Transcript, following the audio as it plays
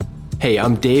Hey,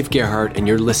 I'm Dave Gerhardt, and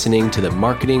you're listening to the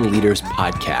Marketing Leaders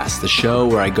Podcast, the show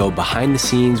where I go behind the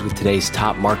scenes with today's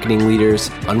top marketing leaders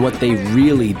on what they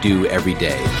really do every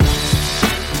day.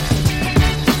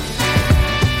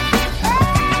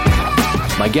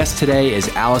 My guest today is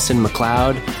Allison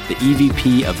MacLeod, the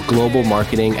EVP of Global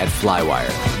Marketing at Flywire.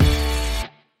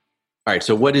 All right,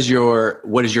 so what is your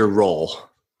role?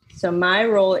 So my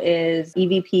role is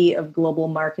EVP of Global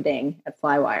Marketing at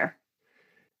Flywire.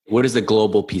 What is the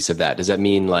global piece of that? Does that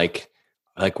mean like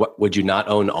what would you not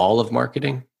own all of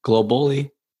marketing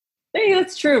globally? Hey,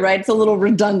 that's true, right? It's a little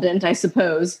redundant, I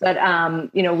suppose, but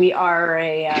we are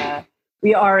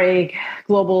a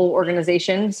global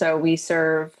organization, so we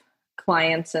serve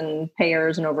clients and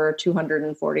payers in over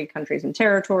 240 countries and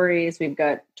territories. We've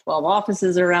got 12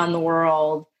 offices around the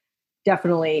world,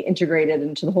 definitely integrated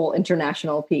into the whole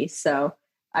international piece. So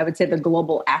I would say the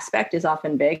global aspect is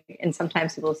often big. And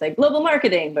sometimes people say global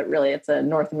marketing, but really it's a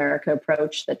North America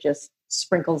approach that just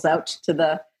sprinkles out to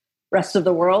the rest of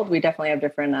the world. We definitely have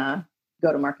different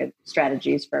go-to-market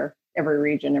strategies for every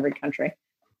region, every country.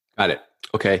 Got it.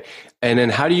 Okay. And then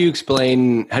how do you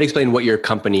explain what your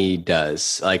company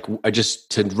does? Like,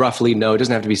 just to roughly know, it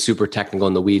doesn't have to be super technical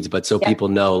in the weeds, but so people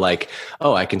know like,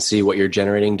 oh, I can see what you're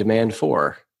generating demand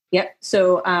for. Yep.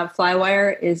 So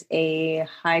Flywire is a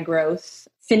high growth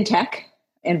fintech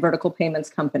and vertical payments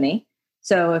company.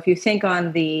 So if you think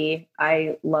on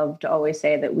I love to always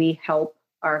say that we help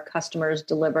our customers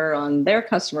deliver on their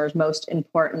customers' most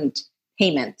important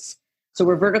payments. So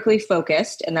we're vertically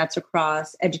focused, and that's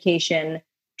across education,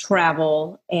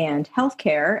 travel, and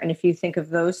healthcare. And if you think of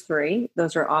those three,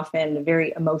 those are often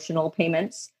very emotional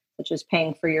payments, such as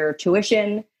paying for your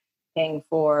tuition, paying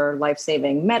for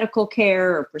life-saving medical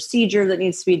care or procedure that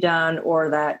needs to be done, or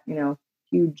that,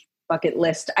 huge bucket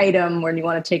list item when you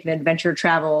want to take an adventure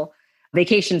travel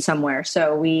vacation somewhere.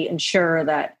 So we ensure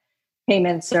that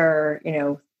payments are,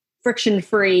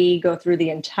 friction-free, go through the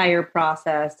entire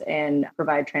process and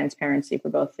provide transparency for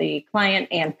both the client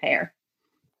and payer.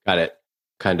 Got it.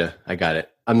 Kinda. I got it.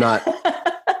 I'm not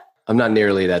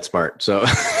nearly that smart. So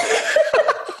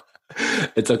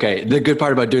it's okay. The good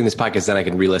part about doing this podcast is then I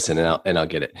can re-listen and I'll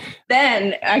get it.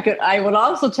 Then I would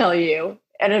also tell you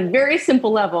at a very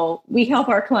simple level, we help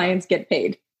our clients get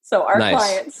paid. So our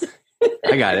clients.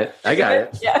 I got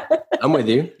it. Yeah. I'm with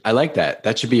you. I like that.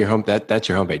 That should be your home. That's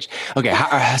your homepage. Okay.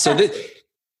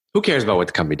 Who cares about what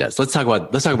the company does? Let's talk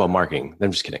about marketing.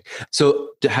 I'm just kidding. So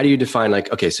how do you define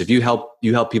so if you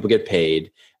help people get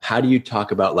paid, how do you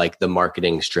talk about like the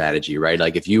marketing strategy, right?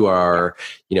 Like if you are,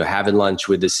 having lunch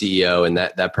with the CEO and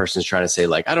that person's trying to say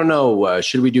like, I don't know,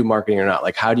 should we do marketing or not?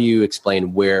 Like, how do you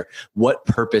explain what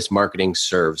purpose marketing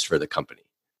serves for the company?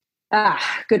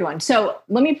 Good one. So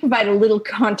let me provide a little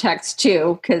context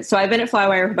too, so I've been at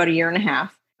Flywire for about a year and a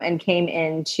half and came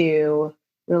in to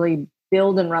really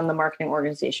build and run the marketing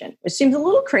organization, which seems a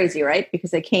little crazy, right?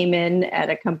 Because I came in at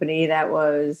a company that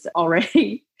was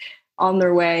already on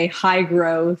their way, high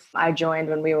growth. I joined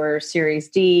when we were Series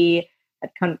D,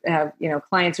 have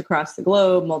clients across the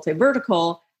globe,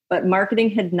 multi-vertical, but marketing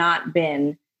had not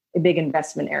been a big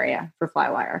investment area for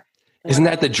Flywire. Isn't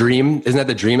that the dream?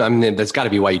 I mean, that's got to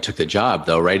be why you took the job,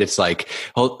 though, right? It's like,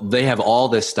 they have all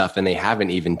this stuff and they haven't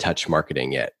even touched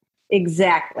marketing yet.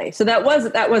 Exactly. So that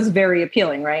was very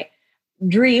appealing, right?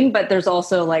 Dream, but there's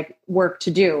also like work to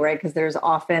do, right? Because there's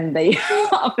often the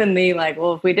like,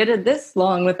 well, if we did it this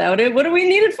long without it, what do we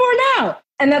need it for now?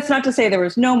 And that's not to say there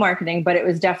was no marketing, but it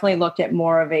was definitely looked at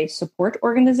more of a support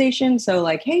organization. So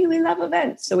like, hey, we love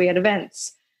events. So we had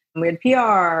events, we had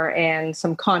PR and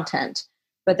some content,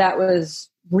 but that was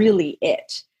really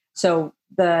it. So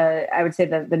I would say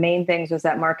the main things was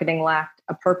that marketing lacked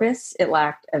a purpose, it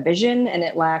lacked a vision, and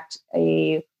it lacked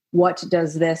what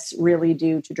does this really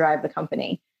do to drive the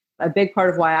company? A big part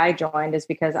of why I joined is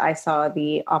because I saw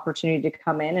the opportunity to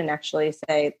come in and actually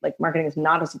say, like, marketing is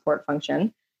not a support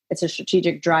function. It's a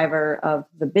strategic driver of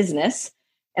the business.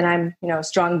 And I'm, a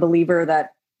strong believer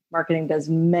that marketing does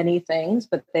many things,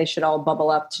 but they should all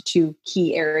bubble up to two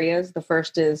key areas. The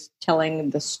first is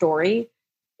telling the story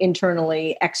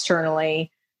internally,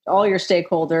 externally, to all your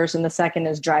stakeholders. And the second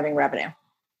is driving revenue.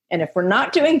 And if we're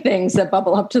not doing things that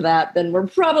bubble up to that, then we're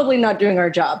probably not doing our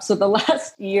job. So the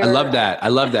last year, I love that.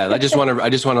 I just want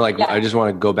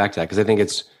to go back to that because I think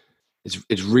it's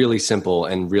really simple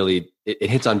and really it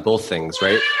hits on both things,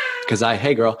 right? Because I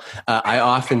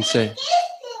often say,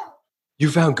 you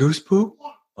found goose poop?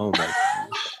 Oh my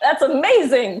gosh. That's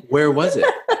amazing. Where was it?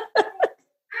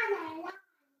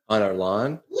 On our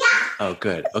lawn? Yeah. Oh,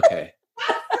 good. Okay.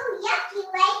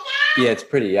 Yeah, it's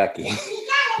pretty yucky.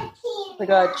 Oh my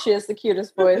God, she has the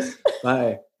cutest voice.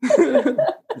 Bye. This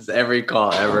is every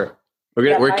call ever.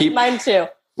 Mine too.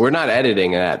 We're not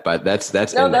editing that, but that's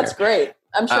no, that's great.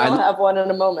 I'm sure I'll have one in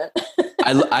a moment.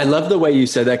 I love the way you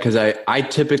said that, because I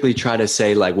typically try to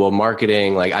say like, well,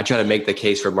 marketing, like I try to make the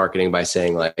case for marketing by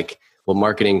saying like, well,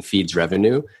 marketing feeds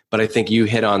revenue. But I think you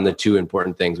hit on the two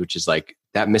important things, which is like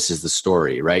that misses the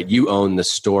story, right? You own the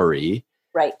story,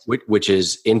 right? Which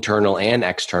is internal and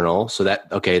external. So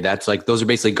that's like, those are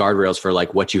basically guardrails for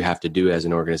like what you have to do as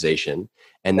an organization.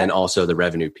 And then also the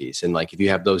revenue piece. And like, if you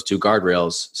have those two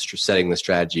guardrails, setting the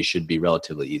strategy should be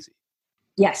relatively easy.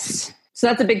 Yes. So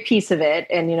that's a big piece of it.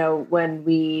 And, when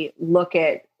we look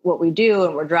at what we do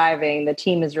and we're driving, the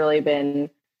team has really been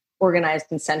organized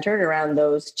and centered around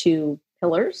those two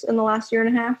pillars in the last year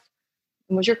and a half.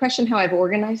 And was your question how I've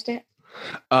organized it?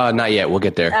 Not yet. We'll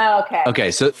get there. Oh, okay.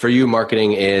 Okay. So for you,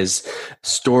 marketing is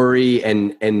story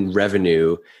and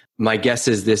revenue. My guess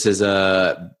is this is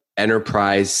a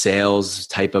enterprise sales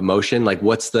type of motion. Like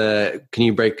can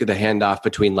you break the handoff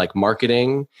between like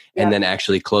marketing and then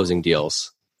actually closing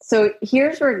deals? So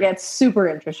here's where it gets super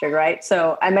interesting, right?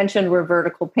 So I mentioned we're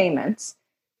vertical payments.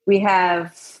 We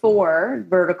have 4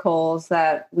 verticals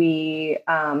that we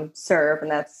serve,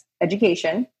 and that's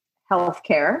education,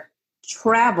 healthcare,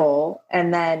 travel,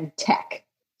 and then tech.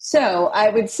 So I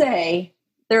would say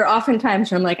there are often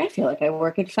times where I'm like, I feel like I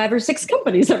work at 5 or 6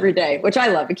 companies every day, which I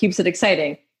love. It keeps it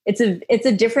exciting. It's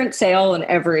a different sale in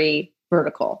every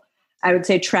vertical. I would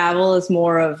say travel is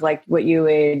more of like what you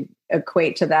would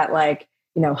equate to that, like,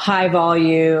 high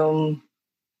volume.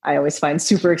 I always find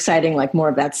super exciting, like more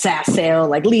of that SaaS sale,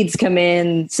 like leads come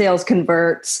in, sales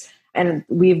converts. And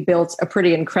we've built a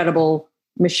pretty incredible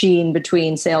machine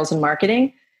between sales and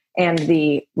marketing. And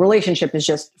the relationship is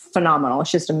just phenomenal.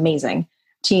 It's just amazing.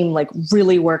 Team like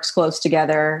really works close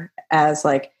together as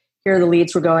like, here are the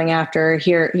leads we're going after.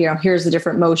 Here's the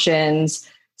different motions.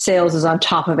 Sales is on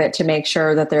top of it to make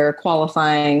sure that they're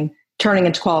qualifying, turning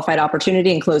into qualified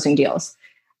opportunity and closing deals.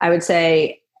 I would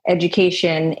say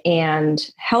education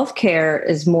and healthcare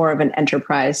is more of an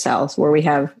enterprise sales where we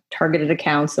have targeted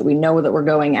accounts that we know that we're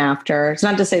going after. It's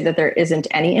not to say that there isn't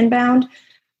any inbound,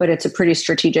 but it's a pretty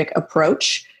strategic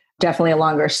approach, definitely a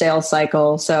longer sales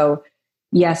cycle. So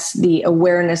yes, the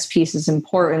awareness piece is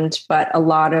important, but a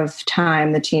lot of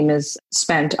time the team is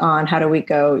spent on how do we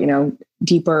go,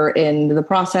 deeper into the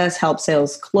process, help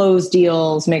sales close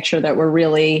deals, make sure that we're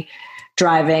really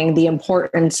driving the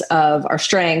importance of our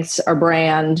strengths, our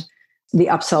brand, the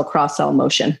upsell, cross-sell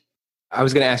motion. I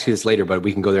was going to ask you this later, but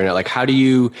we can go there now. Like, how do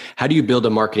you build a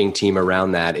marketing team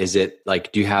around that? Is it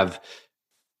like, do you have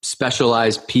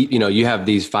specialized people, you have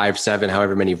these 5, 7,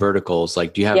 however many verticals,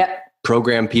 like, do you have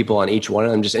program people on each one?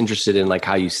 I'm just interested in like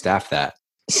how you staff that.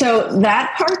 So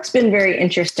that part's been very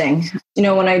interesting.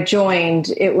 When I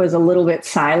joined, it was a little bit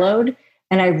siloed,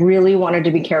 and I really wanted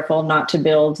to be careful not to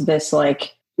build this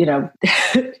like,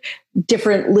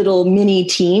 different little mini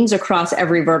teams across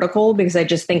every vertical, because I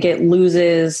just think it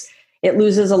loses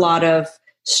a lot of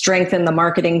strength in the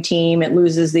marketing team. It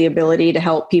loses the ability to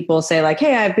help people say like,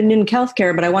 hey, I've been in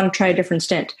healthcare, but I want to try a different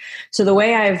stint. So the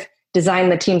way I've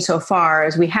designed the team so far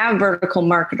is we have vertical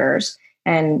marketers,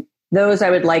 and those I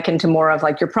would liken to more of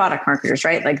like your product marketers,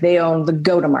 right? Like they own the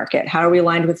go-to-market. How are we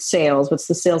aligned with sales? What's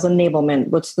the sales enablement?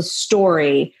 What's the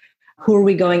story? Who are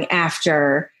we going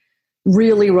after?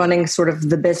 Really running sort of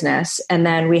the business. And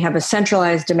then we have a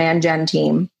centralized demand gen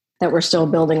team that we're still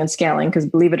building and scaling, because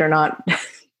believe it or not,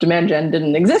 demand gen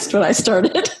didn't exist when I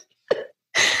started.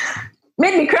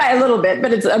 Made me cry a little bit,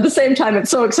 but at the same time, it's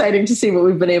so exciting to see what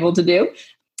we've been able to do.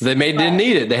 Didn't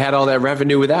need it. They had all that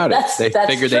revenue without it. They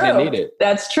figured true. They didn't need it.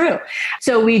 That's true.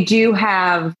 So we do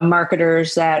have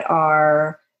marketers that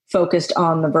are focused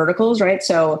on the verticals, right?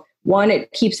 So one,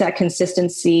 it keeps that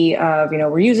consistency of,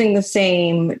 we're using the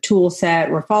same tool set,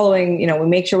 we're following, we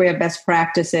make sure we have best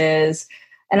practices.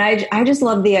 And I just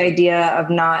love the idea of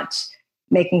not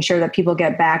making sure that people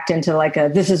get backed into like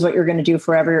this is what you're going to do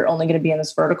forever, you're only going to be in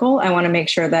this vertical. I want to make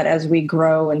sure that as we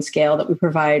grow and scale, that we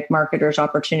provide marketers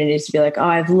opportunities to be like, oh,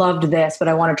 I've loved this, but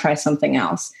I want to try something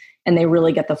else. And they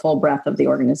really get the full breadth of the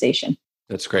organization.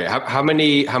 That's great. How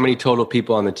many total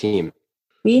people on the team?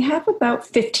 We have about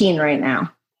 15 right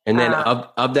now. And then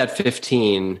of that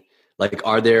 15, like,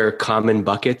 are there common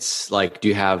buckets? Like, do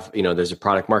you have, there's a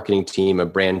product marketing team, a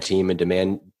brand team, a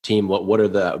demand team? What are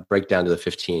the breakdown to the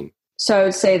 15? So I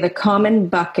would say the common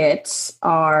buckets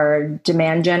are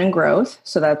demand gen and growth.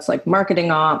 So that's like marketing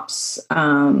ops,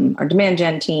 our demand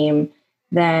gen team.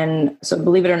 Then, so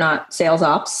believe it or not, sales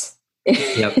ops.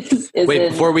 Yep.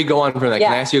 Before we go on from that,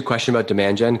 can I ask you a question about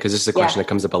demand gen? Because this is a question that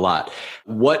comes up a lot.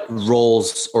 What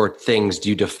roles or things do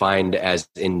you define as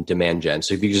in demand gen?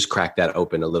 So if you just crack that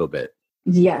open a little bit.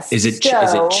 Yes. Is it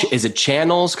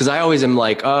channels? Because I always am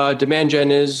like, demand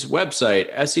gen is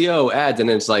website, SEO, ads, and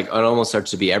it's like it almost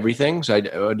starts to be everything. So I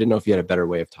didn't know if you had a better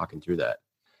way of talking through that.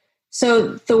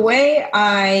 So the way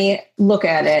I look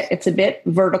at it, it's a bit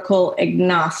vertical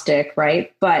agnostic,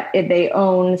 right? But they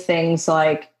own things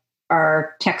like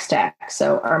our tech stack,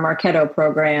 so our Marketo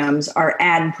programs, our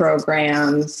ad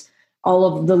programs, all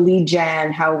of the lead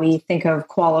gen, how we think of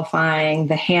qualifying,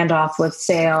 the handoff with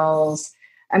sales.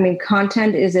 I mean,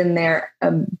 content is in there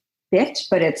a bit,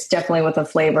 but it's definitely with a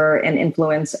flavor and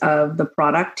influence of the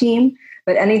product team.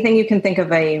 But anything you can think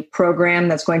of a program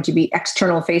that's going to be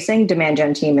external facing, demand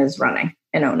gen team is running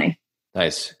and owning.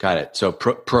 Nice. Got it. So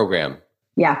program.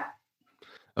 Yeah.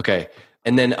 Okay.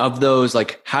 And then of those,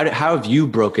 like how have you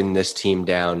broken this team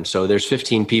down? So there's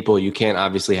 15 people. You can't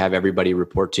obviously have everybody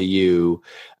report to you.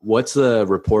 What's the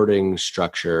reporting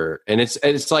structure? And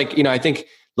it's like, I think,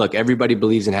 look, everybody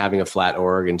believes in having a flat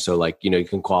org. And so like, you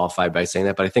can qualify by saying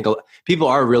that, but I think people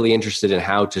are really interested in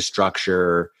how to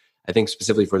structure, I think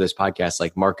specifically for this podcast,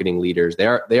 like marketing leaders, they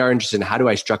are interested in how do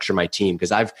I structure my team?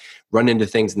 Because I've run into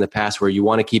things in the past where you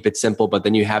want to keep it simple, but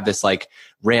then you have this like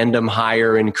random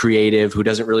hire in creative who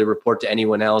doesn't really report to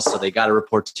anyone else. So they got to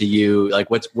report to you. Like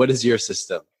what is your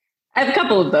system? I have a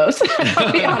couple of those,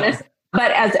 I'll be honest.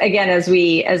 But as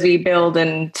we build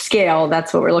and scale,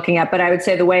 that's what we're looking at. But I would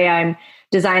say the way I'm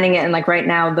designing it, and like right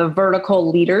now, the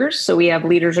vertical leaders, so we have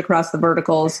leaders across the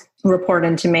verticals report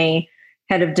into me.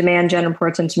 Head of demand gen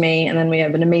reports into me. And then we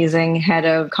have an amazing head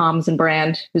of comms and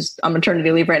brand who's on maternity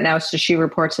leave right now. So she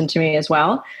reports into me as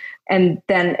well. And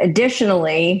then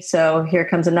additionally, so here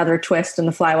comes another twist in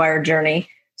the Flywire journey.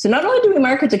 So not only do we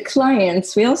market to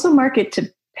clients, we also market to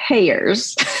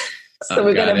payers. So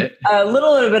we've got a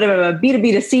little bit of a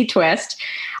B2B2C twist.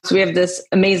 So we have this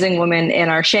amazing woman in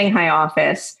our Shanghai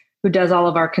office who does all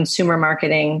of our consumer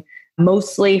marketing,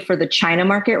 mostly for the China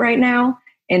market right now.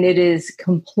 And it is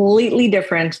completely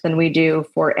different than we do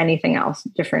for anything else.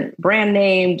 Different brand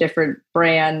name, different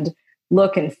brand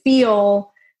look and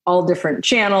feel, all different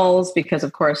channels, because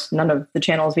of course, none of the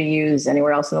channels we use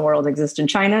anywhere else in the world exist in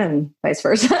China and vice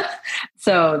versa.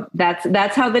 So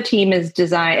that's how the team is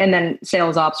designed. And then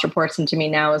sales ops reports into me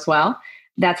now as well.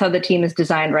 That's how the team is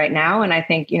designed right now. And I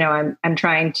think, I'm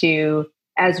trying to,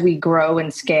 as we grow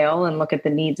and scale and look at the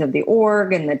needs of the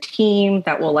org and the team,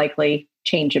 that will likely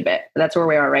change a bit. But that's where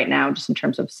we are right now, just in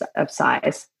terms of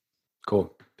size.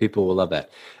 Cool. People will love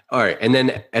that. All right. And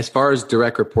then as far as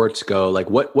direct reports go, like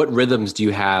what rhythms do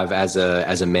you have as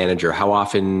a manager? How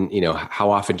often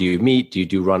do you meet? Do you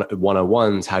do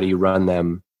one-on-ones? How do you run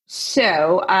them?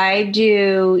 So I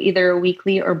do either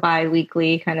weekly or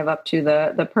bi-weekly, kind of up to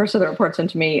the person that reports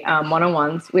into me,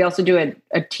 one-on-ones. We also do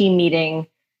a team meeting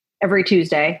every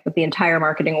Tuesday with the entire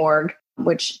marketing org,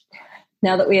 which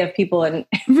now that we have people in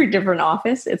every different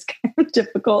office, it's kind of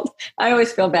difficult. I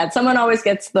always feel bad. Someone always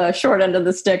gets the short end of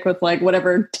the stick with like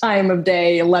whatever time of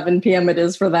day, 11 p.m. it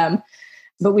is for them.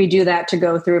 But we do that to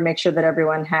go through and make sure that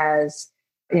everyone has,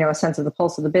 a sense of the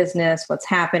pulse of the business, what's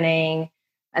happening.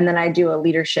 And then I do a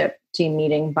leadership team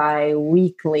meeting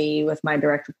bi-weekly with my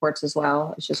direct reports as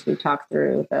well. It's just we talk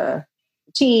through the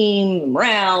team, the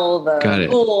morale, the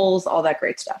goals, all that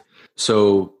great stuff.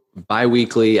 So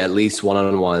bi-weekly, at least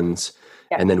one-on-ones.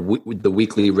 Yeah. And then the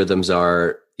weekly rhythms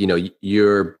are,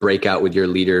 your breakout with your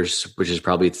leaders, which is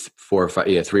probably 4 or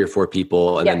 5, 3 or 4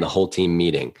 people, and then the whole team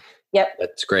meeting. Yep.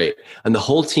 That's great. And the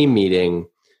whole team meeting,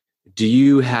 do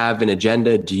you have an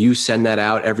agenda? Do you send that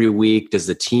out every week? Does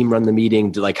the team run the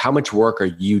meeting? How much work are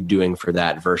you doing for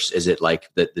that versus is it like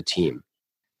the team?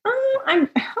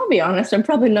 I'll be honest, I'm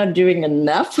probably not doing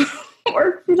enough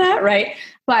work for that, right?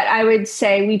 But I would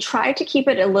say we try to keep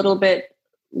it a little bit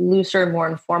looser, more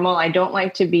informal. I don't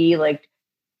like to be like,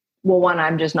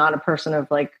 I'm just not a person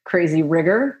of like crazy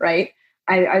rigor, right?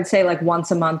 I'd say like once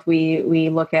a month, we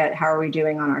look at how are we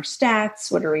doing on our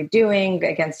stats? What are we doing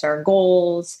against our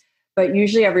goals? But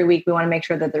usually every week we want to make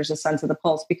sure that there's a sense of the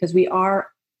pulse because we are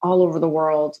all over the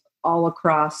world, all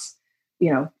across,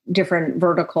 different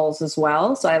verticals as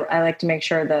well. So I like to make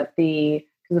sure that the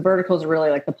verticals are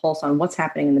really like the pulse on what's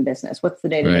happening in the business. What's the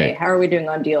day to day? How are we doing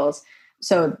on deals?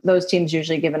 So those teams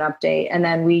usually give an update. And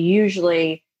then we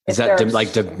usually... Is that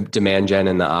demand gen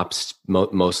and the ops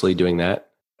mostly doing that?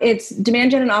 It's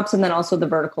demand gen and ops, and then also the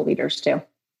vertical leaders too,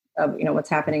 of what's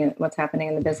happening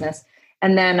in the business.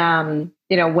 And then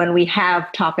when we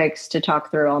have topics to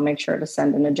talk through, I'll make sure to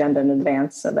send an agenda in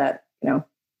advance so that we're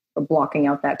blocking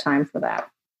out that time for that.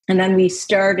 And then we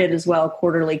started as well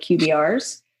quarterly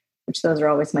QBRs, which those are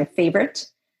always my favorite.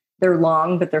 They're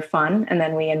long, but they're fun. And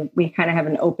then we kind of have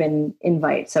an open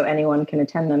invite, so anyone can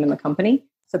attend them in the company.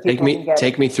 So people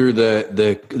take me through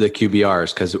the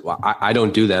QBRs, because I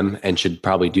don't do them and should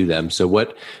probably do them. So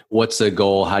what's the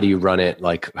goal? How do you run it?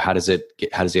 Like, how does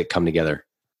it come together?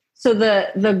 So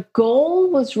the goal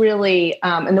was really,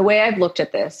 and the way I've looked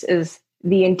at this is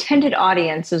the intended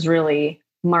audience is really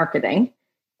marketing,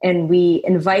 and we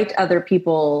invite other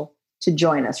people to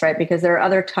join us, right? Because there are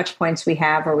other touch points we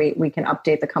have where we can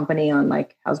update the company on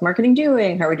like, how's marketing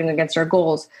doing? How are we doing against our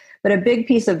goals? But a big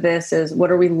piece of this is,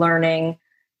 what are we learning?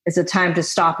 It's a time to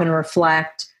stop and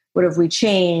reflect. What have we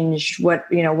changed? What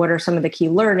are some of the key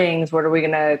learnings? What are we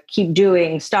going to keep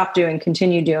doing, stop doing,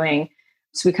 continue doing?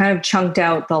 So we kind of chunked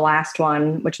out the last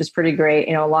one, which was pretty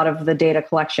great. A lot of the data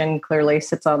collection clearly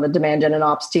sits on the demand gen and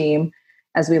ops team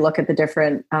as we look at the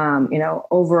different,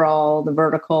 overall the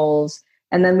verticals.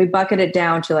 And then we bucket it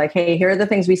down to like, hey, here are the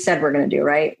things we said we're going to do,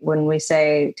 right? When we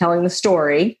say telling the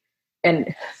story,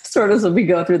 and sort of as we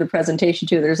go through the presentation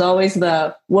too, there's always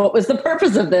what was the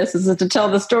purpose of this? Is it to tell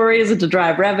the story? Is it to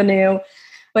drive revenue?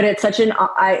 But it's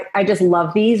I just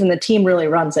love these, and the team really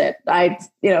runs it. I,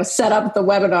 set up the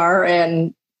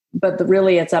webinar, but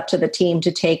really it's up to the team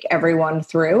to take everyone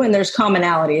through. And there's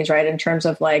commonalities, right? In terms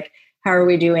of like, how are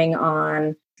we doing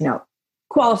on,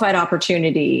 qualified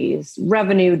opportunities,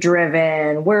 revenue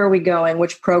driven, where are we going?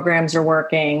 Which programs are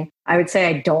working? I would say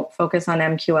I don't focus on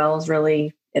MQLs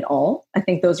really at all. I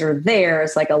think those are there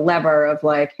as like a lever of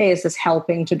like, hey, is this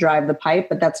helping to drive the pipe?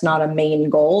 But that's not a main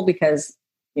goal, because,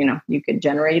 you could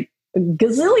generate a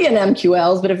gazillion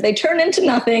MQLs, but if they turn into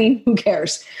nothing, who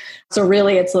cares? So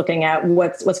really it's looking at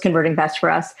what's converting best for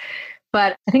us.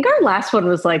 But I think our last one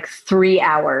was like 3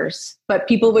 hours, but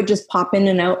people would just pop in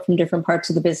and out from different parts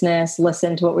of the business,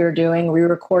 listen to what we were doing. We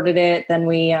recorded it. Then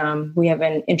we have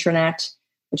an intranet,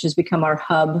 which has become our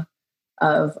hub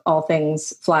of all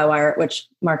things Flywire, which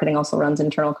marketing also runs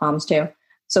internal comms too.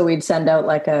 So we'd send out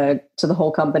to the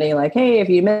whole company, like, hey, if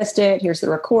you missed it, here's the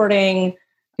recording.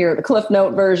 Here are the Cliff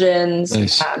Note versions.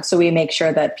 Nice. So we make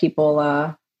sure that people,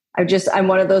 I'm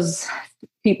one of those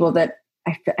people that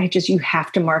you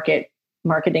have to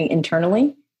marketing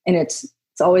internally. And it's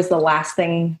always the last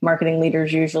thing marketing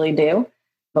leaders usually do.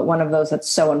 But one of those that's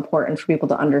so important for people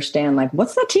to understand, like,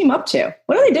 what's that team up to?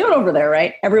 What are they doing over there,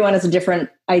 right? Everyone has a different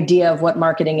idea of what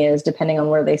marketing is depending on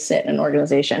where they sit in an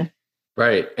organization.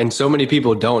 Right. And so many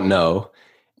people don't know.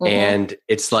 Mm-hmm. And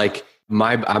it's like,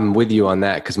 I'm with you on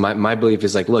that, because my belief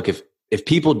is like, look, if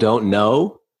people don't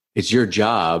know, it's your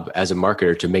job as a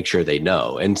marketer to make sure they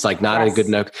know. And it's like not a good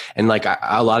enough. And like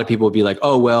a lot of people will be like,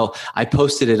 oh, well, I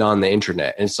posted it on the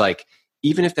internet. And it's like,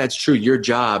 even if that's true, your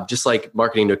job, just like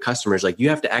marketing to customers, like you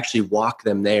have to actually walk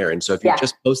them there. And so if you're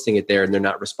just posting it there and they're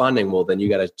not responding, well, then you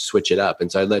got to switch it up.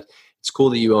 And so it's cool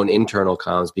that you own internal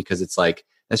comms, because it's like,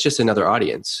 that's just another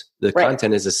audience. The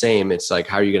content is the same. It's like,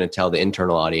 how are you going to tell the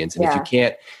internal audience? And if you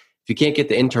can't get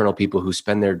the internal people who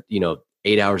spend their,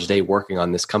 8 hours a day working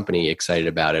on this company excited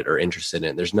about it or interested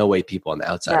in it, there's no way people on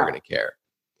the outside are going to care.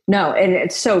 No. And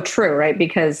it's so true, right?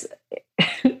 Because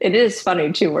it is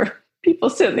funny too, where people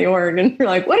sit in the org and you're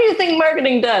like, what do you think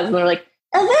marketing does? And they're like,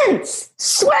 events,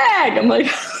 swag. I'm like,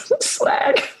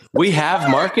 swag. We have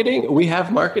marketing.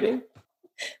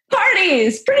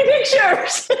 Parties, pretty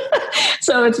pictures.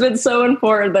 So it's been so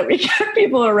important that we get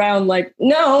people around like,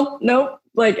 nope.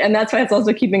 Like, and that's why it's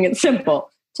also keeping it simple.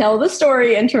 Tell the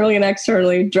story internally and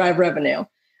externally, drive revenue.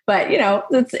 But,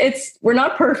 we're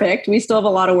not perfect. We still have a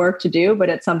lot of work to do, but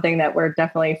it's something that we're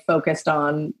definitely focused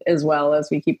on as well as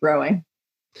we keep growing.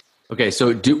 Okay.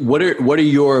 So what are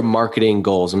your marketing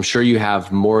goals? I'm sure you have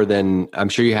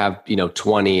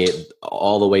 20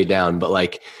 all the way down, but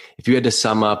like, if you had to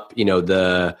sum up,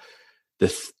 the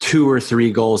 2 or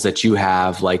 3 goals that you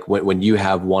have, like when you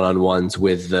have one-on-ones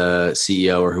with the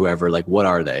CEO or whoever, like what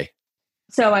are they?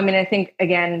 So, I think,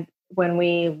 again, when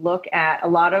we look at a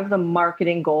lot of the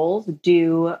marketing goals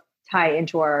do tie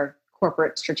into our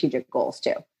corporate strategic goals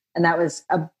too. And that was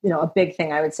a big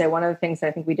thing. I would say one of the things that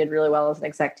I think we did really well as an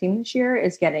exec team this year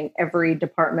is getting every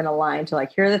department aligned to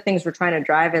like, here are the things we're trying to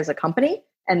drive as a company.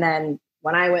 And then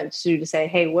when I went to say,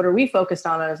 hey, what are we focused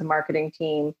on as a marketing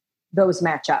team? Those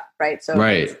match up, right? So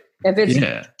if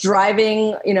it's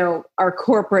driving, our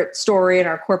corporate story and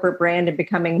our corporate brand and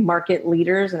becoming market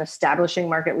leaders and establishing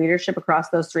market leadership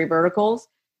across those 3 verticals,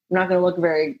 I'm not going to look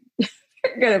very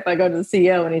good if I go to the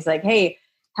CEO and he's like, hey,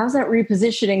 how's that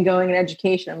repositioning going in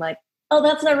education? I'm like, oh,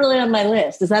 that's not really on my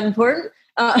list. Is that important?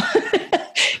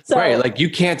 Right. Like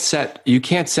you can't set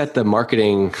the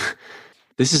marketing.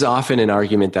 This is often an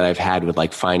argument that I've had with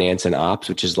like finance and ops,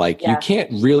 which is like, you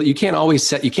can't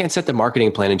set the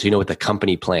marketing plan until you know what the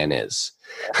company plan is.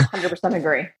 100%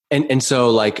 agree. And so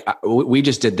like we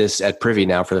just did this at Privy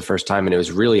now for the first time, and it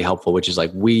was really helpful, which is like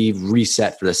we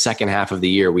reset for the second half of the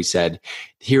year. We said,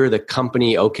 here are the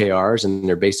company OKRs, and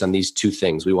they're based on these two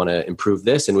things. We want to improve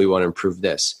this and we want to improve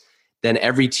this. Then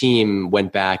every team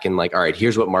went back and like, all right,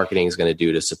 here's what marketing is going to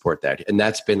do to support that. And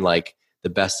that's been like the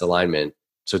best alignment.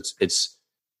 So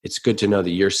it's good to know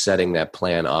that you're setting that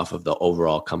plan off of the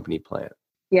overall company plan.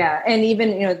 Yeah. And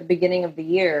even, at the beginning of the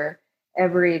year,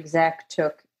 every exec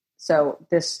took, so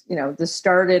this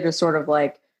started as sort of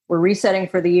like, we're resetting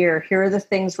for the year. Here are the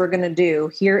things we're going to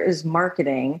do. Here is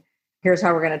marketing. Here's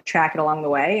how we're going to track it along the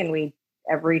way. And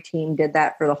every team did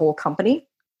that for the whole company,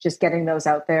 just getting those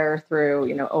out there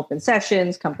through, open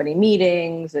sessions, company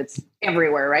meetings. It's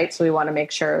everywhere, right? So we want to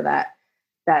make sure that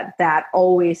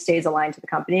always stays aligned to the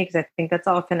company, because I think that's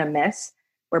often a miss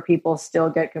where people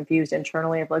still get confused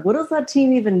internally of like, what does that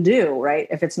team even do, right?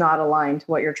 If it's not aligned to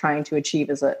what you're trying to achieve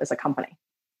as a company.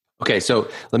 Okay, so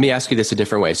let me ask you this a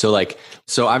different way. So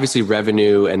obviously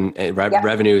revenue and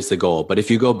revenue is the goal, but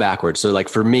if you go backwards, so like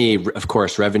for me, of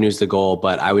course, revenue is the goal,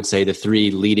 but I would say the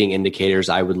three leading indicators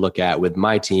I would look at with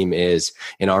my team is,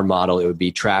 in our model, it would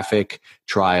be traffic,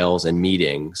 trials, and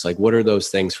meetings. Like, what are those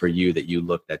things for you that you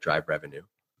look that drive revenue?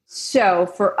 So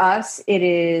for us, it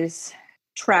is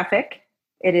traffic.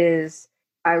 It is,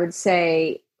 I would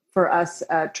say for us,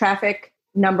 traffic,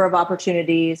 number of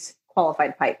opportunities,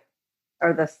 qualified pipe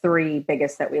are the three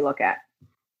biggest that we look at.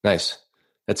 Nice.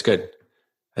 That's good.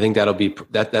 I think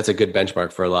that's a good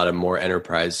benchmark for a lot of more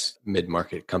enterprise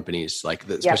mid-market companies,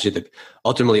 especially the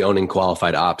ultimately owning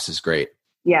qualified ops is great.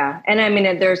 Yeah. And I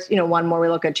mean, there's, one more we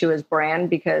look at too is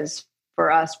brand, because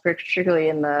for us, particularly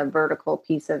in the vertical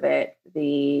piece of it,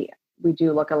 we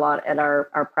do look a lot at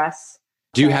our press.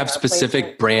 Do you have specific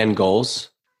placement. Brand goals?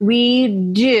 We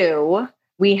do.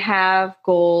 We have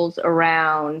goals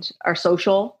around our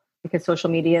social, because social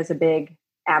media is a big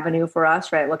avenue for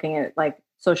us, right? Looking at like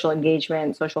social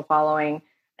engagement, social following.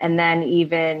 And then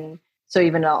even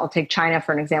I'll take China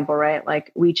for an example, right?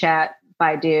 Like WeChat,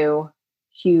 Baidu,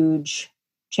 huge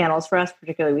channels for us,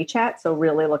 particularly WeChat. So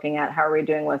really looking at how are we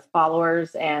doing with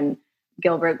followers. And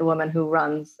Gilbert, the woman who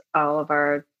runs all of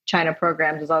our China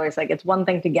programs, is always like, it's one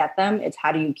thing to get them. It's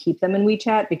how do you keep them in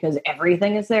WeChat, because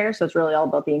everything is there. So it's really all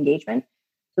about the engagement.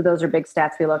 So those are big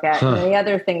stats we look at. And the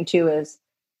other thing too is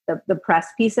the press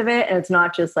piece of it. And it's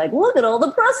not just like, look at all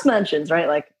the press mentions, right?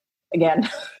 Like, again,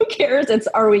 who cares? It's,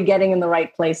 are we getting in the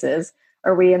right places?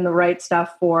 Are we in the right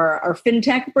stuff for our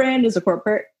fintech brand as a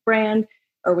corporate brand?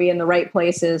 Are we in the right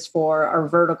places for our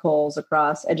verticals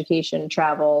across education,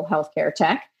 travel, healthcare,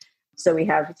 tech? So we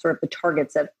have sort of the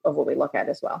targets of what we look at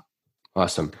as well.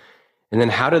 Awesome. And then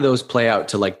how do those play out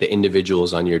to like the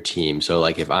individuals on your team? So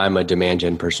like if I'm a demand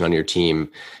gen person on your team,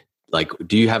 like,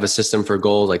 do you have a system for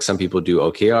goals? Like some people do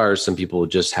OKRs, some people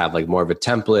just have like more of a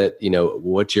template.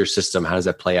 What's your system? How does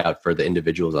that play out for the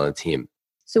individuals on the team?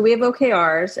 So we have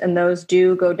OKRs, and those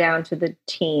do go down to the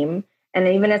team. And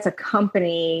even as a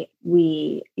company,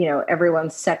 we, everyone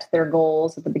sets their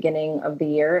goals at the beginning of the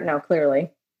year. Now,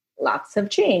 clearly, lots have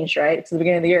changed, right? It's the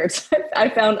beginning of the year.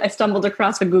 I stumbled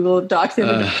across a Google Docs the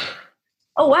other day.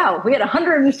 Oh, wow, we had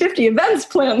 150 events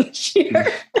planned this year.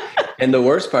 And the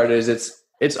worst part is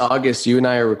it's August. You and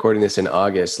I are recording this in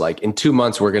August. Like in 2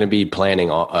 months, we're going to be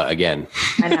planning again.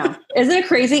 I know. Isn't it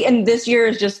crazy? And this year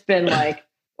has just been like,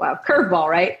 wow, curveball,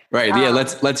 right? Right. Yeah.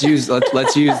 Let's use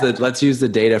the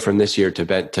data from this year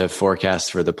to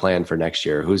forecast for the plan for next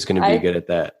year. Who's going to be good at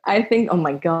that? I think. Oh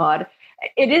my God,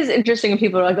 it is interesting when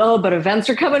people are like, "Oh, but events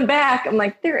are coming back." I'm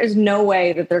like, there is no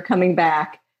way that they're coming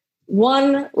back.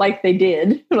 One, like they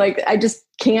did. Like I just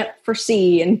can't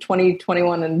foresee in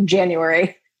 2021 in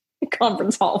January.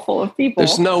 Conference hall full of people.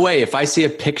 There's no way. If I see a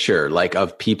picture like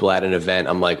of people at an event,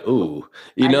 I'm like, ooh,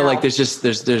 like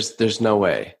there's no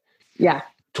way. Yeah.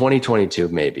 2022,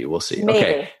 maybe we'll see. Maybe.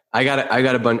 Okay. I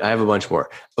have a bunch more.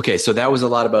 Okay. So that was a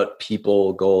lot about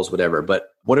people, goals, whatever,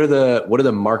 but what are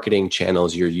the marketing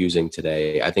channels you're using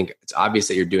today? I think it's obvious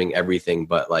that you're doing everything,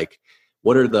 but like,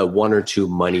 what are the one or two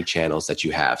money channels that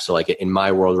you have? So like in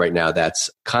my world right now,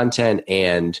 that's content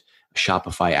and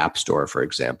Shopify App Store, for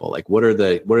example. Like what are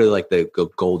like the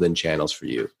golden channels for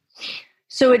you?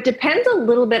 So it depends a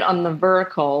little bit on the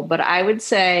vertical, but I would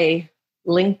say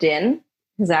LinkedIn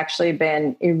has actually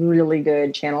been a really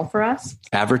good channel for us.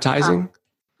 Advertising?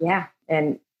 Yeah.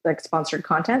 And like sponsored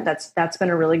content, that's been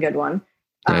a really good one,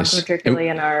 nice. Particularly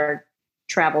in our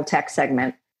travel tech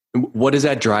segment. What does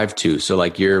that drive to? So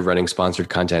like you're running sponsored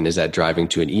content, is that driving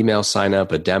to an email sign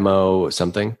up, a demo,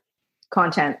 something?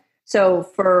 Content. So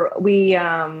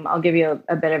I'll give you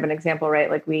a bit of an example, right?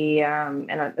 Like we,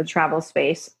 in the travel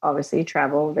space, obviously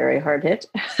travel very hard hit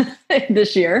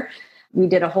this year. We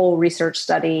did a whole research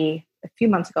study a few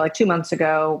months ago, like 2 months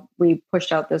ago. We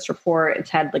pushed out this report. It's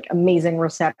had like amazing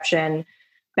reception,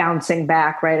 bouncing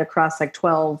back right across like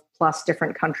 12 plus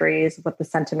different countries, what the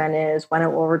sentiment is, when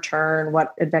it will return,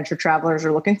 what adventure travelers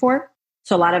are looking for.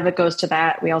 So a lot of it goes to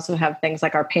that. We also have things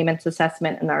like our payments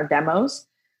assessment and our demos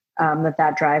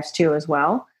that drives too as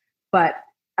well. But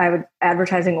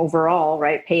advertising overall,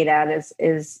 right? Paid ad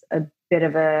is a bit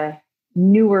of a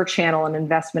newer channel and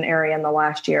investment area in the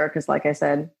last year. Because like I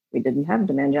said, we didn't have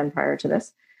demand gen prior to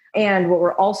this. And what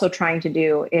we're also trying to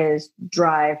do is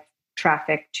drive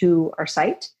traffic to our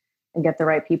site and get the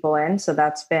right people in. So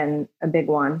that's been a big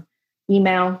one.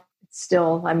 Email,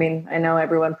 still, I mean, I know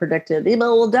everyone predicted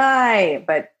email will die,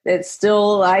 but it's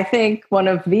still, I think, one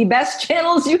of the best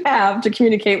channels you have to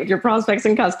communicate with your prospects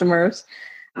and customers.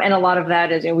 And a lot of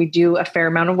that is, we do a fair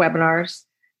amount of webinars.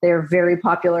 They're very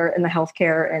popular in the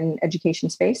healthcare and education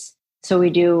space. So we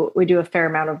do a fair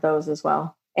amount of those as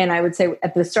well. And I would say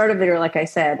at the start of the year, like I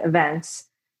said, events,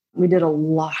 we did a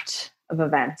lot of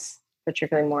events,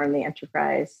 particularly more in the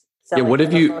enterprise. Yeah, what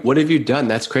have you done?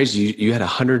 That's crazy. You had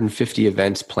 150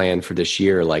 events planned for this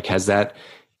year. Like,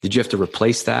 did you have to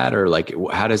replace that, or like,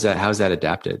 how's that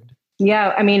adapted?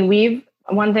 Yeah, I mean,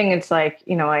 one thing, it's like,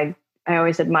 I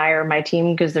always admire my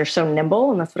team because they're so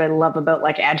nimble. And that's what I love about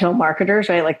like agile marketers,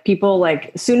 right? Like people,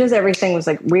 like as soon as everything was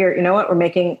like, we're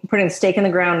putting a stake in the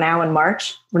ground now in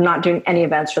March, we're not doing any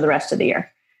events for the rest of the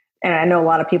year. And I know a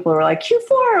lot of people were like,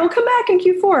 Q4, we'll come back in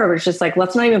Q4. But it's just like,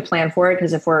 let's not even plan for it.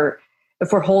 Because if we're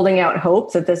holding out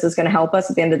hope that this is going to help us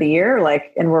at the end of the year,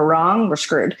 and we're wrong, we're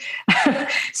screwed.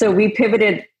 So we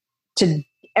pivoted to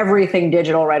everything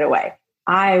digital right away.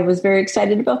 I was very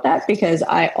excited about that because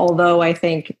although I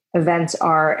think events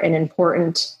are an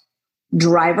important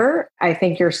driver, I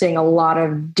think you're seeing a lot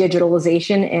of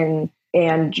digitalization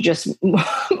and just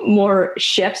more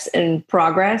shifts in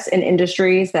progress in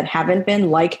industries that haven't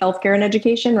been, like healthcare and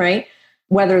education, right?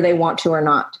 Whether they want to or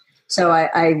not. So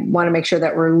I want to make sure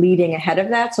that we're leading ahead of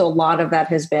that. So a lot of that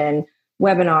has been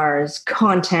webinars,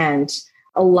 content,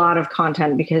 a lot of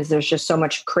content, because there's just so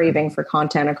much craving for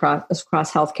content across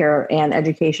healthcare and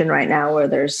education right now, where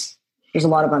there's a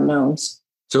lot of unknowns.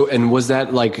 So, and was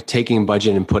that like taking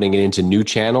budget and putting it into new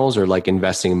channels, or like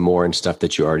investing more in stuff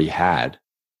that you already had?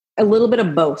 A little bit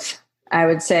of both. I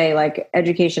would say like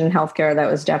education and healthcare,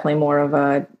 that was definitely more of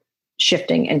a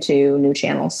shifting into new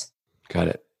channels. Got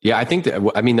it. Yeah, I think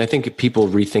people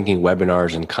rethinking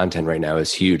webinars and content right now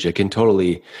is huge. It can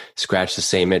totally scratch the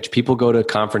same itch. People go to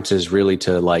conferences really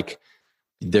to like,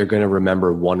 they're going to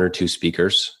remember one or two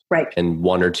speakers, right, and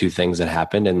one or two things that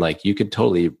happened. And like, you could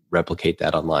totally replicate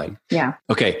that online. Yeah.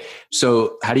 Okay.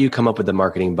 So how do you come up with the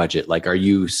marketing budget? Like, are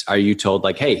you told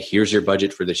like, hey, here's your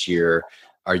budget for this year?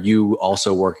 Are you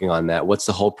also working on that? What's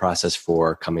the whole process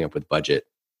for coming up with budget?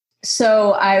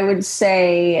 So I would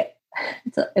say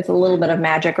it's a little bit of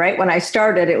magic, right? When I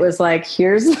started, it was like,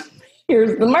 here's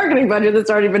the marketing budget that's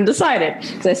already been decided.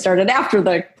 Because I started after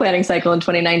the planning cycle in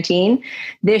 2019.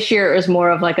 This year is more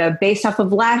of like a based off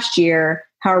of last year,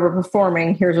 how are we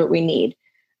performing? Here's what we need.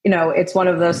 It's one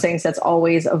of those things that's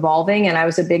always evolving. And I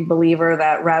was a big believer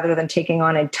that rather than taking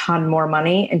on a ton more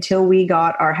money, until we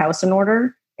got our house in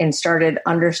order and started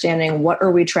understanding what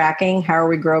are we tracking, how are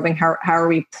we growing, how are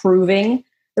we proving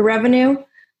the revenue.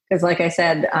 Because like I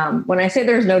said, when I say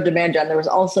there's no demand gen, there was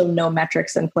also no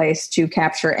metrics in place to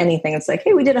capture anything. It's like,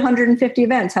 hey, we did 150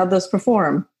 events. How'd those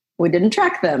perform? We didn't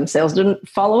track them. Sales didn't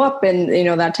follow up in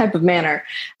that type of manner.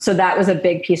 So that was a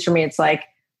big piece for me. It's like,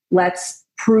 let's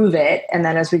prove it. And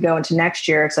then as we go into next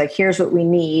year, it's like, here's what we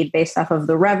need based off of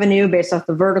the revenue, based off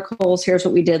the verticals. Here's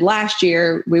what we did last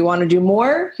year. We want to do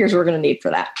more. Here's what we're going to need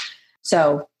for that.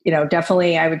 So,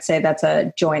 definitely I would say that's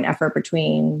a joint effort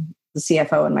between the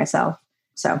CFO and myself.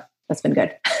 So that's been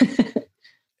good.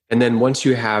 And then once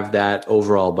you have that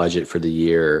overall budget for the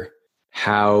year,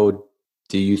 how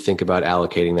do you think about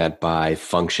allocating that by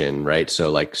function, right?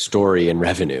 So like story and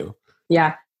revenue.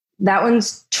 Yeah, that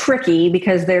one's tricky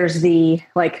because there's the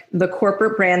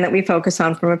corporate brand that we focus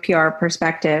on from a PR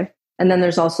perspective. And then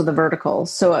there's also the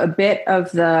verticals. So a bit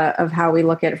of how we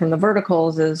look at it from the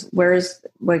verticals is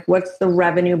what's the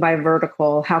revenue by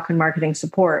vertical? How can marketing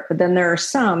support? But then there are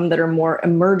some that are more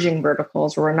emerging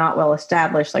verticals where we're not well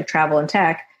established, like travel and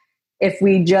tech. If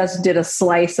we just did a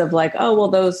slice of like, oh, well,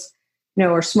 those,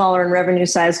 are smaller in revenue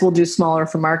size, we'll do smaller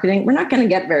for marketing. We're not going to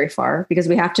get very far because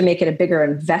we have to make it a bigger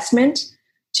investment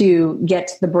to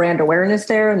get the brand awareness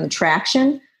there and the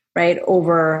traction, right,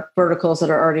 over verticals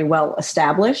that are already well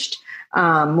established.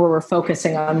 Where we're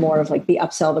focusing on more of like the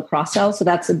upsell, the cross-sell. So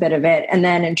that's a bit of it. And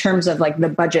then in terms of like the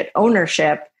budget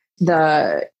ownership,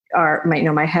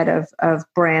 my head of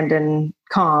brand and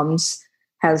comms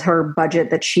has her budget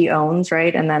that she owns,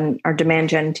 right? And then our demand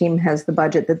gen team has the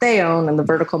budget that they own, and the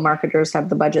vertical marketers have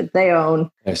the budget they own.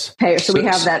 Nice. So we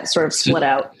have that sort of split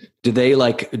out. Do they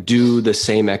like do the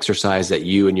same exercise that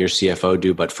you and your CFO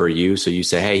do, but for you? So you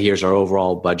say, hey, here's our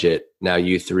overall budget. Now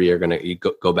you three are going to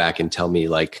go back and tell me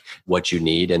like what you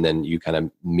need. And then you kind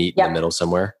of meet in the middle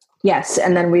somewhere. Yes.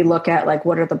 And then we look at like,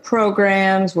 what are the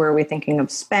programs? Where are we thinking of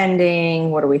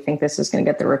spending? What do we think this is going to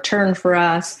get the return for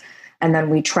us? And then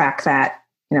we track that,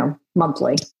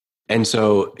 monthly. And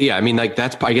so, yeah, I mean, like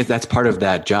I guess that's part of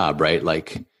that job, right?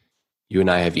 Like you and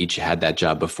I have each had that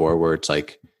job before where it's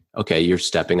like, okay, you're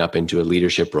stepping up into a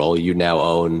leadership role. You now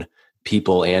own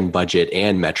people and budget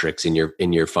and metrics in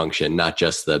your function, not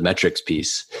just the metrics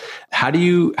piece. How do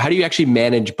you actually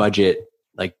manage budget?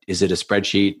 Like, is it a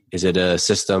spreadsheet? Is it a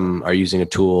system? Are you using a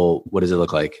tool? What does it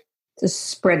look like?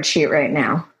 It's a spreadsheet right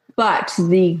now. But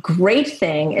the great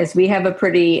thing is we have a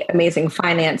pretty amazing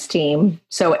finance team.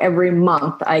 So every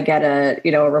month I get a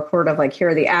report of like, here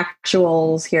are the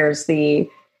actuals,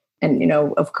 and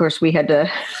of course we had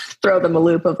to throw them a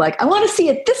loop of like, I want to see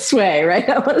it this way, right?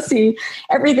 I want to see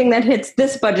everything that hits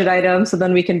this budget item. So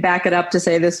then we can back it up to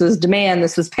say, this was demand,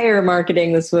 this was payer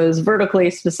marketing, this was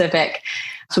vertically specific.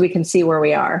 So we can see where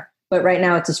we are. But right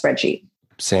now it's a spreadsheet.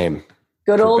 Same.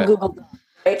 Good old Google.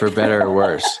 Right? For better or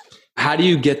worse. How do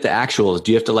you get the actuals?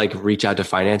 Do you have to like reach out to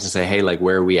finance and say, hey, like,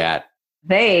 where are we at?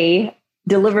 They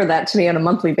deliver that to me on a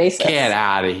monthly basis. Get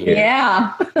out of here.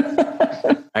 Yeah.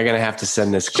 I'm going to have to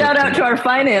send this clip. Shout out to our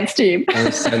finance team.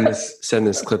 send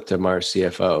this clip to our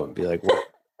CFO and be like,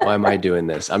 why am I doing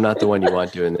this? I'm not the one you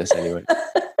want doing this anyway.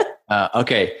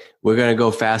 Okay. We're going to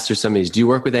go fast through some of these. Do you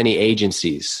work with any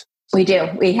agencies? We do.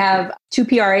 We have 2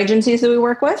 PR agencies that we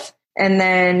work with. And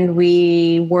then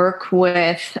we work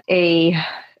with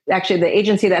actually the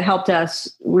agency that helped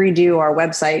us redo our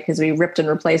website, because we ripped and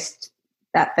replaced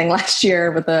that thing last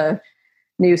year with a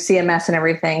new CMS and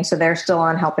everything. So they're still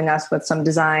on helping us with some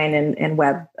design and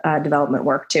web development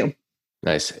work too.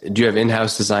 Nice. Do you have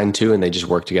in-house design too, and they just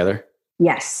work together?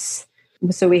 Yes.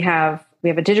 So we have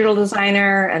a digital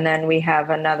designer, and then we have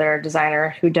another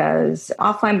designer who does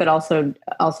offline, but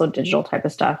also digital type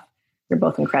of stuff. They're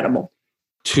both incredible.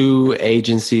 2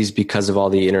 agencies because of all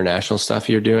the international stuff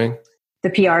you're doing? The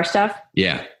PR stuff?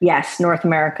 Yeah. Yes. North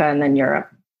America and then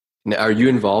Europe. Now, are you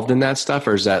involved in that stuff,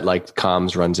 or is that like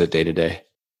comms runs it day to day?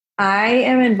 I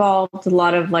am involved a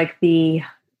lot of like the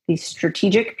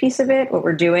strategic piece of it, what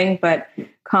we're doing, but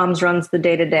comms runs the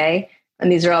day to day.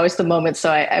 And these are always the moments.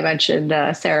 So I mentioned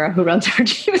Sarah, who runs our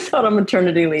team, is out on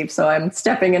maternity leave. So I'm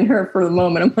stepping in her for the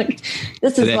moment. I'm like,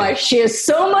 this is why she is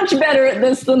so much better at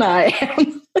this than I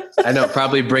am. I know,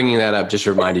 probably bringing that up just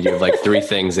reminded you of like 3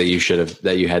 things that you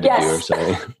had to do or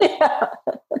something. Yeah.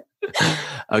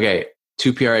 Okay.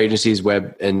 2 PR agencies,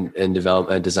 web and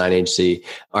development design agency.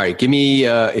 All right. Give me,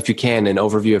 if you can, an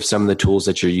overview of some of the tools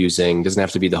that you're using. Doesn't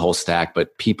have to be the whole stack,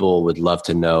 but people would love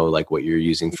to know like what you're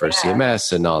using for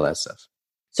CMS and all that stuff.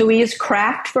 So we use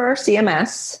Craft for our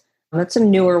CMS. That's a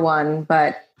newer one,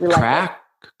 but we like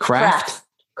Craft.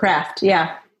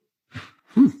 Yeah.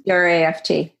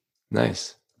 CRAFT.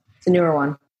 Nice. It's a newer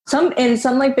one. Some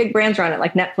like big brands run it,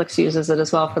 like Netflix uses it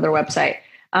as well for their website.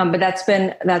 But that's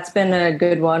been a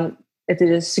good one. It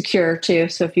is secure too.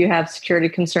 So if you have security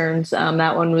concerns,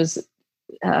 that one was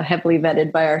heavily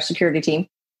vetted by our security team.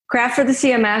 Craft for the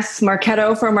CMS,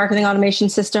 Marketo for our marketing automation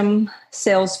system,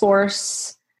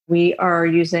 Salesforce. We are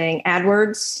using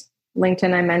AdWords,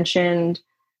 LinkedIn I mentioned.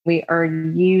 We are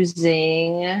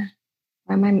using,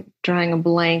 why am I drawing a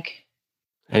blank?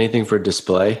 Anything for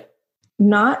display? We're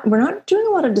not doing a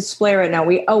lot of display right now.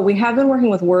 We have been working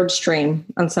with WordStream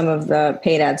on some of the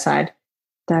paid ad side.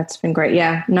 That's been great.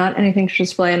 Yeah, not anything to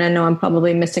display. And I know I'm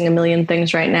probably missing a million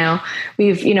things right now.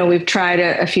 We've tried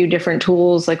a few different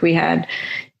tools. Like we had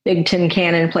Big Tin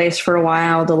Can in place for a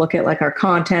while to look at like our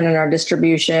content and our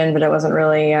distribution, but it wasn't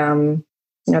really,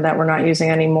 that we're not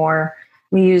using anymore.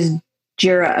 We use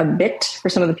Jira a bit for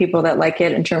some of the people that like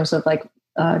it in terms of like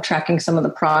tracking some of the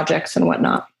projects and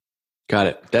whatnot. Got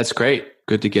it. That's great.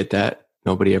 Good to get that.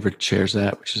 Nobody ever shares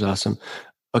that, which is awesome.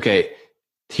 Okay.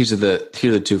 Here are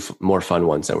the 2 more fun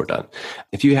ones that were done.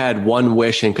 If you had one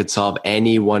wish and could solve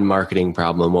any one marketing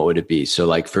problem, what would it be? So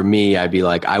like for me, I'd be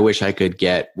like, I wish I could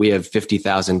we have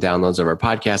 50,000 downloads of our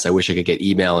podcast. I wish I could get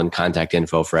email and contact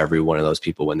info for every one of those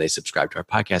people when they subscribe to our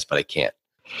podcast, but I can't.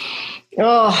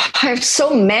 Oh, I have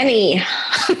so many.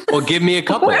 Well, give me a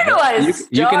couple. Where do I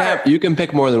start? You can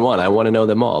pick more than one. I want to know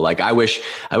them all. Like I wish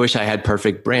I had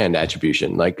perfect brand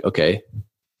attribution. Like, okay.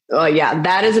 Oh yeah,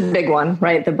 that is a big one,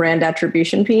 right? The brand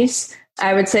attribution piece.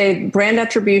 I would say brand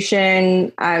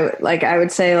attribution. I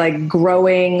would say like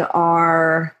growing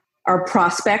our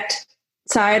prospect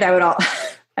side.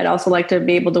 I'd also like to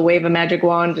be able to wave a magic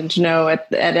wand and to know at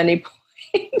any point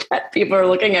that people are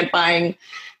looking at buying.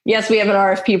 Yes, we have an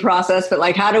RFP process, but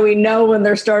like, how do we know when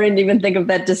they're starting to even think of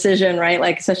that decision, right?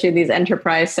 Like, especially these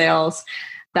enterprise sales,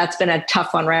 that's been a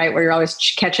tough one, right? Where you're always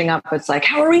catching up. It's like,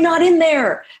 how are we not in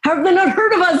there? How have they not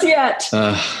heard of us yet?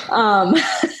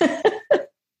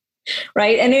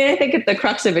 Right. And I think at the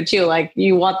crux of it too, like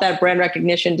you want that brand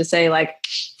recognition to say like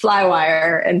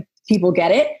Flywire and people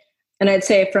get it. And I'd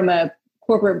say from a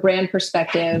corporate brand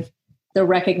perspective, the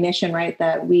recognition, right,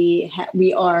 that we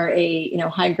are a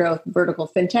high growth vertical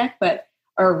fintech, but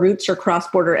our roots are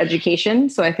cross-border education.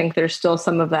 So I think there's still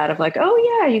some of that of like,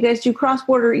 oh yeah, you guys do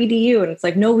cross-border EDU, and it's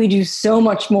like, no, we do so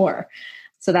much more.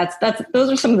 So those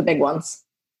are some of the big ones.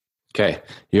 Okay,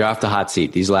 you're off the hot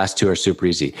seat. These last two are super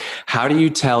easy. How do you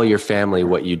tell your family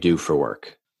what you do for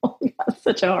work? Oh, that's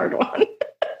such a hard one.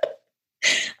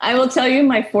 I will tell you,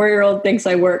 my 4-year-old thinks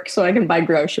I work so I can buy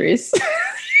groceries.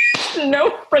 No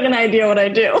friggin' idea what I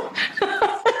do.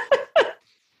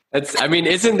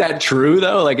 Isn't that true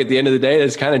though? Like at the end of the day,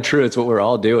 that's kind of true. It's what we're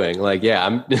all doing. Like,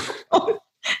 yeah,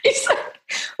 He's like,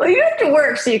 well, you have to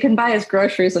work so you can buy us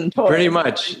groceries and toys. Pretty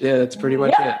much. Yeah, that's pretty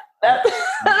much it. That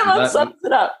about sums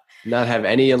it up. Not have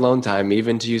any alone time,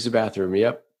 even to use the bathroom.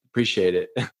 Yep. Appreciate it.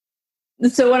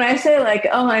 So when I say like,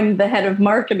 oh, I'm the head of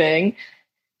marketing,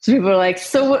 so people are like,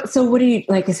 so what do you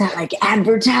like? Is that like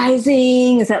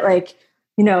advertising? Is that like,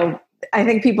 I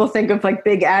think people think of like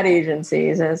big ad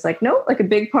agencies, and it's like, no, like a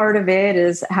big part of it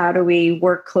is how do we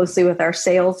work closely with our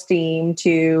sales team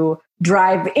to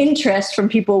drive interest from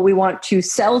people we want to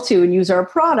sell to and use our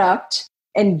product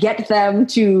and get them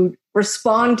to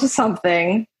respond to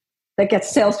something that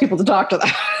gets salespeople to talk to them.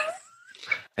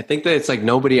 I think that it's like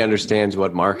nobody understands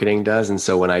what marketing does. And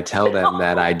so when I tell them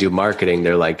that I do marketing,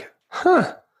 they're like,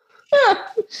 huh.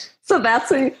 So that's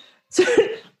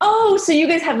so you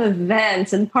guys have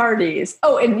events and parties.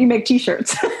 Oh, and you make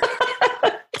t-shirts.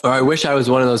 Or I wish I was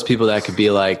one of those people that could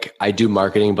be like, I do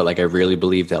marketing, but like I really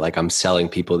believe that like I'm selling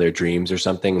people their dreams or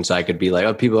something. And so I could be like,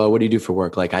 oh, what do you do for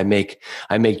work? Like I make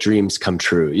dreams come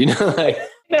true, like.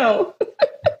 No.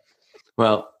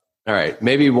 Well, all right.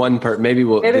 Maybe we'll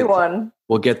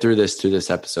get through this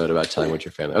episode about telling what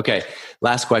your family. Okay.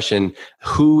 Last question.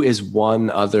 Who is one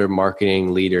other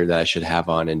marketing leader that I should have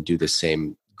on and do the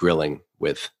same grilling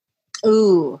with?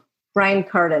 Ooh, Brian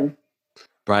Carden.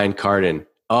 Brian Carden.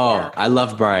 Oh, yeah. I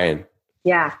love Brian.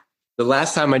 Yeah. The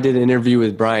last time I did an interview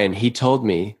with Brian, he told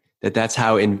me that's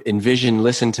how Envision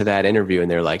listened to that interview. And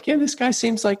they're like, yeah, this guy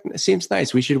seems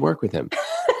nice. We should work with him.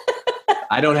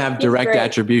 I don't have direct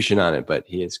attribution on it, but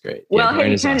he is great. Well,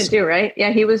 hey, you kind of do, right? Yeah,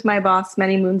 he was my boss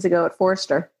many moons ago at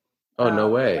Forrester. Oh, no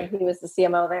way. He was the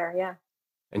CMO there, yeah.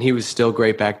 And he was still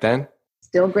great back then?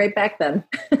 Still great back then.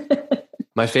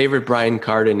 My favorite Brian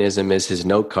Cardenism is his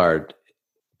note card.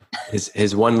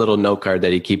 His one little note card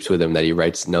that he keeps with him that he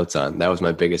writes notes on. That was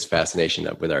my biggest fascination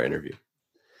with our interview.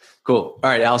 Cool. All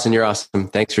right, Allison, you're awesome.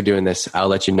 Thanks for doing this. I'll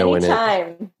let you know when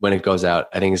it goes out.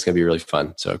 I think it's going to be really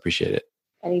fun, so I appreciate it.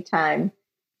 Anytime.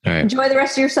 All right. Enjoy the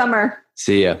rest of your summer.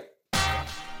 See ya.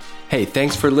 Hey,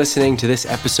 thanks for listening to this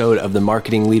episode of the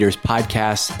Marketing Leaders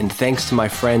Podcast, and thanks to my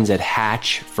friends at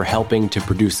Hatch for helping to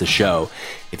produce the show.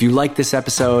 If you like this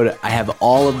episode, I have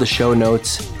all of the show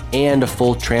notes and a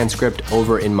full transcript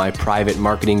over in my private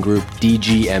marketing group,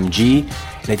 DGMG.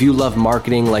 And if you love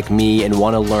marketing like me and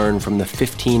want to learn from the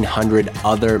 1,500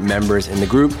 other members in the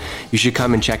group, you should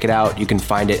come and check it out. You can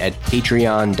find it at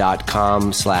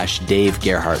patreon.com/Dave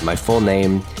Gerhardt. My full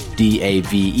name,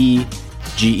 DaveGerhardt.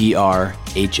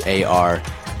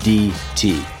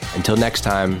 Until next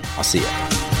time, I'll see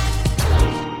you.